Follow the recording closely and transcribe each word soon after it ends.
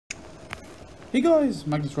Hey guys,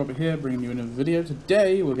 Magnus here, bringing you another video.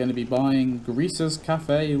 Today we're going to be buying Greaser's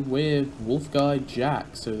Cafe with Wolfguy Jack.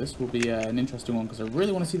 So this will be an interesting one because I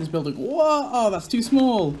really want to see this building. Whoa! Oh, that's too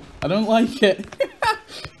small. I don't like it.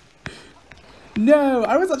 No,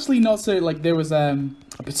 I was actually not so, like, there was a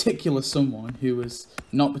particular someone who was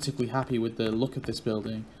not particularly happy with the look of this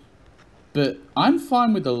building. But I'm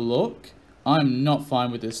fine with the look. I'm not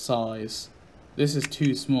fine with this size. This is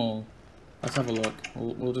too small. Let's have a look.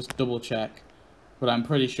 We'll just double check. But I'm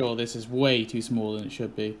pretty sure this is way too small than it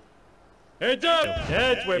should be. Heads up!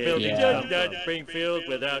 That's where building just not Springfield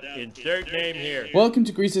without insert name here. Welcome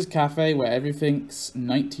to Greaser's Cafe, where everything's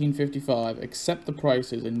 1955 except the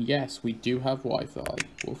prices, and yes, we do have Wi-Fi.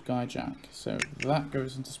 Wolfguy Jack. So that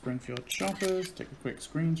goes into Springfield Shoppers. Take a quick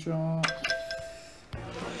screenshot.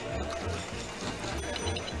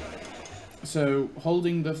 So,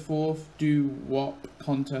 holding the fourth doo-wop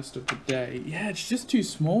contest of the day. Yeah, it's just too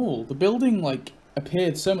small. The building, like,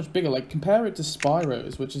 appeared so much bigger. Like, compare it to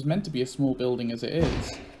Spyro's, which is meant to be a small building as it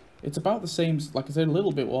is. It's about the same, like I said, a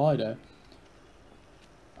little bit wider.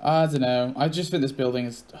 I don't know. I just think this building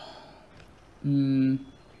is... I'm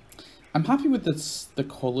happy with the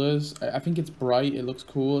colours. I think it's bright, it looks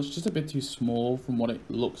cool. It's just a bit too small from what it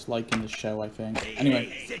looks like in the show, I think.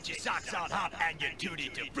 Anyway. Sit your socks on hop and your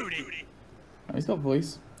tootie to fruity. Oh, he's got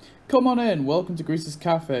voice. Come on in. Welcome to Greaser's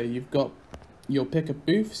Cafe. You've got your pick of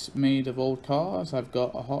booths made of old cars. I've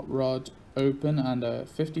got a hot rod open and a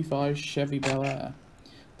 55 Chevy Bel Air.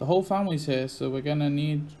 The whole family's here, so we're gonna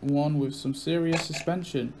need one with some serious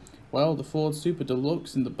suspension. Well, the Ford Super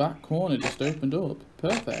Deluxe in the back corner just opened up.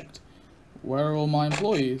 Perfect. Where are all my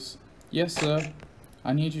employees? Yes, sir.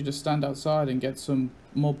 I need you to stand outside and get some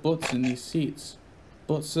more butts in these seats.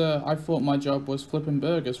 But, sir, I thought my job was flipping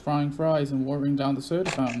burgers, frying fries, and watering down the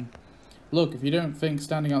soda fountain. Look, if you don't think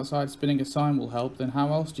standing outside spinning a sign will help, then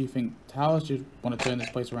how else do you want to turn this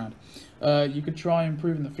place around? You could try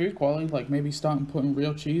improving the food quality, like maybe starting putting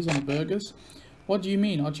real cheese on the burgers. What do you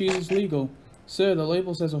mean? Our cheese is legal. Sir, the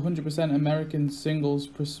label says 100% American singles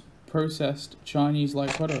processed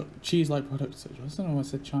cheese-like products. I don't know why I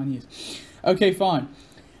said Chinese. Okay, fine.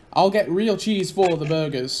 I'll get real cheese for the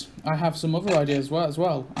burgers. I have some other ideas as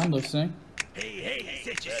well. I'm listening. Hey,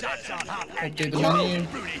 sit your socks on hop and Update the menu.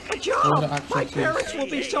 Good job! My parents will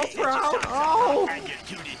be so proud! Oh!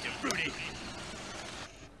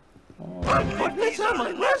 I'm putting this on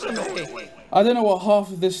my resume! I don't know what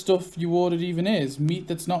half of this stuff you ordered even is. Meat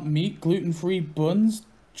that's not meat, gluten-free buns,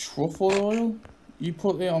 truffle oil. You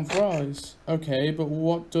put it on fries. Okay, but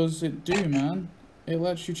what does it do, man? It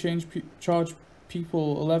lets you charge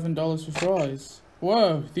people $11 for fries.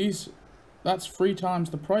 Whoa, that's 3 times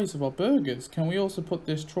the price of our burgers. Can we also put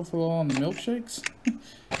this truffle oil on the milkshakes?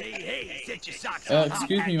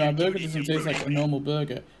 Excuse me, my burger doesn't taste like a normal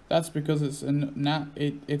burger. That's because it's not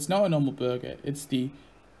a normal burger. It's the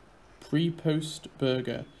pre-post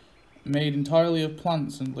burger, made entirely of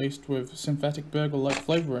plants and laced with synthetic burger-like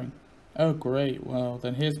flavoring. Oh great, well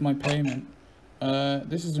then here's my payment.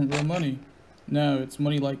 This isn't real money. No, it's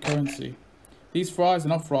money like currency. These fries are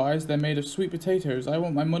not fries, they're made of sweet potatoes. I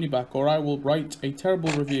want my money back or I will write a terrible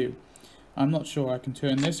review. I'm not sure I can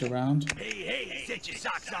turn this around. Hey, sit your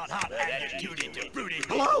socks on hop and your tootie to fruity.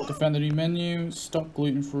 Hello? Defend the new menu, stock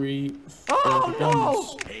gluten-free Oh,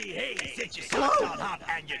 no! Hey, sit your socks on hop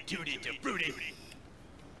and your tootie to fruity.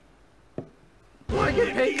 Do I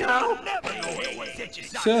get paid now?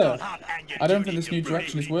 Sir, I don't think this new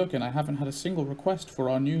direction is working. I haven't had a single request for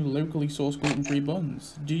our new locally sourced gluten-free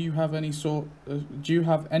buns. Do you have any sort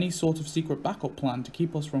of secret backup plan to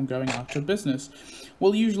keep us from going out of business?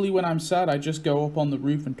 Well, usually when I'm sad, I just go up on the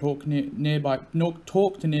roof and talk to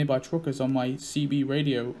nearby truckers on my CB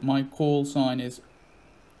radio. My call sign is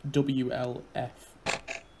WLF.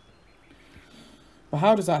 But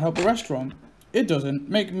how does that help the restaurant? It doesn't.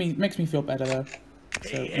 Makes me feel better though.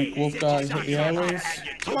 So make Wolfguy hit the airways.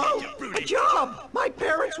 Hello? Good job! My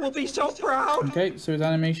parents will be so proud! Okay, so his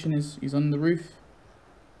animation is he's on the roof.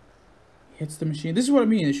 He hits the machine. This is what I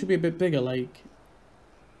mean, it should be a bit bigger, like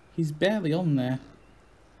he's barely on there.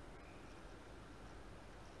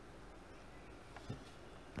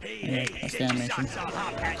 Anyway, that's the animation.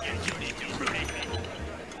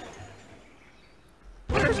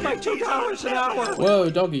 Where's my $2 an hour? Whoa,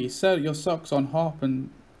 doggy, set your socks on hop and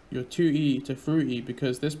your 2E to fruity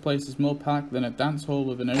because this place is more packed than a dance hall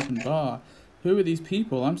with an open bar. Who are these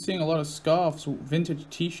people? I'm seeing a lot of scarves, vintage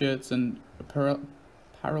t-shirts and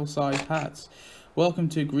apparel-sized hats. Welcome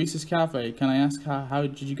to Greaser's Cafe. Can I ask how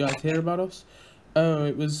did you guys hear about us? Oh,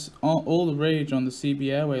 it was all the rage on the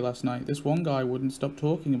CB airway last night. This one guy wouldn't stop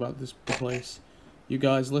talking about this place. You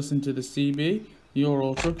guys listen to the CB? You're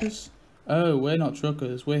all truckers? Oh, we're not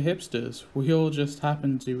truckers, we're hipsters. We all just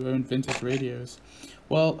happen to own vintage radios.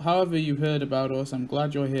 Well, however you heard about us, I'm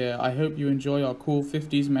glad you're here. I hope you enjoy our cool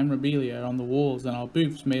 50s memorabilia on the walls and our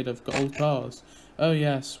booths made of old cars. Oh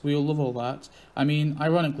yes, we all love all that. I mean,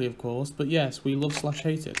 ironically of course, but yes, we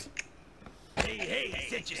love/hate it.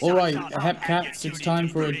 Alright, Hepcats, it's time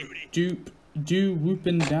for a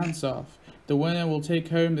do-whoopin' dance-off. The winner will take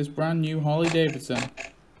home this brand new Harley Davidson.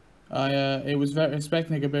 I was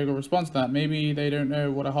expecting a bigger response to that. Maybe they don't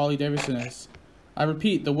know what a Harley Davidson is. I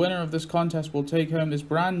repeat, the winner of this contest will take home this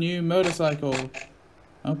brand new motorcycle.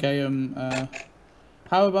 Okay,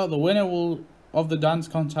 how about the winner of the dance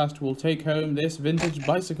contest will take home this vintage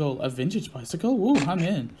bicycle? A vintage bicycle? Ooh, I'm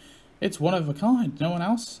in. It's one of a kind. No one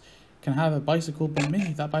else can have a bicycle but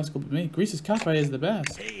me. That bicycle but me. Grease's Cafe is the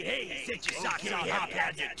best. Hey, sit your socks on, hop,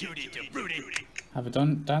 add your tootie to fruity. Have a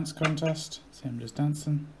dance contest. See him just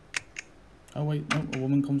dancing. Oh wait, no, a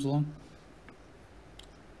woman comes along.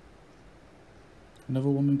 Another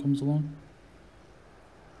woman comes along.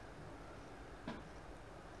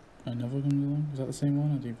 Another comes along. Is that the same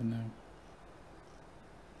one? I don't even know.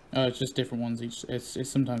 Oh, it's just different ones each. It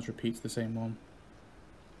sometimes repeats the same one.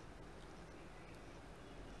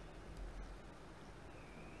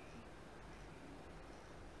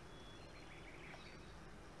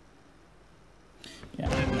 Yeah,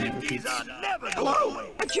 Hello,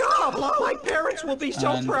 a job. My parents will be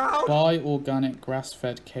so proud. Buy organic,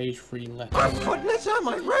 grass-fed, cage-free I'm lettuce. putting this on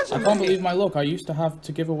my resume. I can't believe my luck. I used to have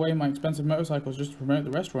to give away my expensive motorcycles just to promote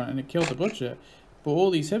the restaurant, and it killed the budget. But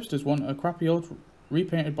all these hipsters want a crappy old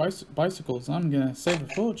repainted bicycles. I'm gonna save a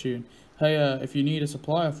fortune. Hey, if you need a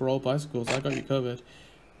supplier for old bicycles, I got you covered.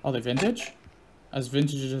 Are they vintage? As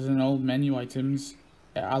vintage as in old menu items,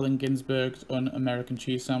 Allen Ginsberg's un-American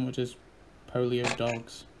cheese sandwiches, polio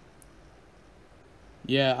dogs.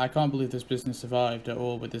 Yeah, I can't believe this business survived at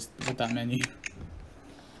all with that menu.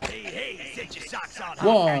 Hey, sit your socks on.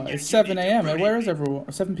 What? It's 7 AM. Where is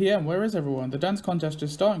everyone? 7 PM. Where is everyone? The dance contest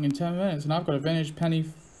is starting in 10 minutes, and I've got a vintage penny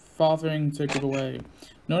farthing to give away.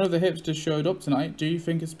 None of the hipsters showed up tonight. Do you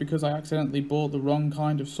think it's because I accidentally bought the wrong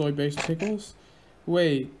kind of soy-based pickles?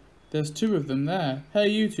 Wait, there's 2 of them there. Hey,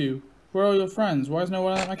 you 2. Where are your friends? Why is no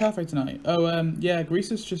one at my cafe tonight? Oh, yeah,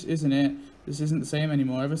 Grease's just isn't it. This isn't the same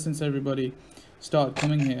anymore, ever since everybody started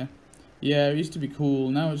coming here. Yeah, it used to be cool,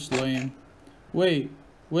 now it's lame. Wait,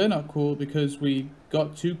 we're not cool because we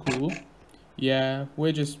got too cool. Yeah,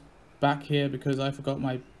 we're just back here because I forgot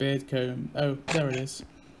my beard comb. Oh, there it is.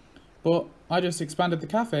 But I just expanded the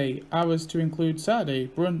cafe hours to include Saturday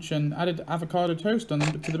brunch and added avocado toast to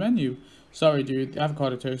the menu. Sorry dude, the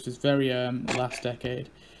avocado toast is very last decade.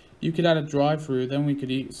 You could add a drive-through, then we could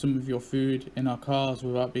eat some of your food in our cars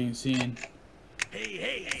without being seen.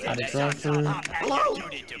 Hey, Add a drive-through. hello,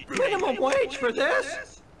 minimum wage for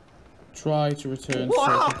this? Try to return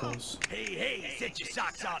Wow. pickles. Hey, sit your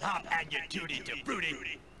socks on, hop, add your tootie to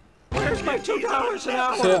fruity. Where's my $2 an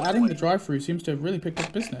hour? So adding the drive-through seems to have really picked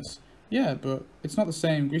up business. Yeah, but it's not the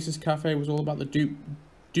same. Grease's Cafe was all about the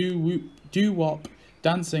doo-wop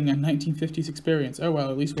dancing and 1950s experience. Oh well,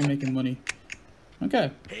 at least we're making money.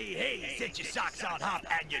 Okay. Hey, sit your socks on, hop,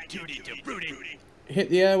 add your tootie to fruity. Hit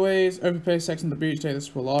the airways, overpay sex on the beach, take the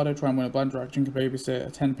Swalado, try and win a blind direct drink, a babysit,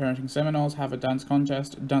 attend parenting seminars, have a dance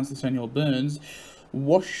contest, dance the Senor Burns,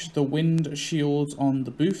 wash the wind shields on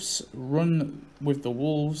the booths, run with the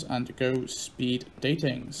wolves, and go speed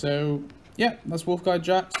dating. So, yeah, that's Wolfguy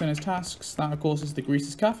Jack and his tasks. That, of course, is the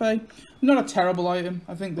Grease's Cafe. Not a terrible item.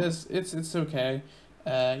 I think it's okay.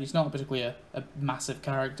 He's not particularly a massive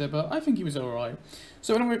character, but I think he was alright.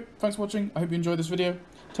 So anyway, thanks for watching. I hope you enjoyed this video.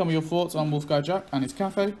 Tell me your thoughts on Wolfguy Jack and his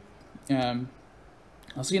cafe.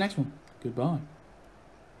 I'll see you next one. Goodbye.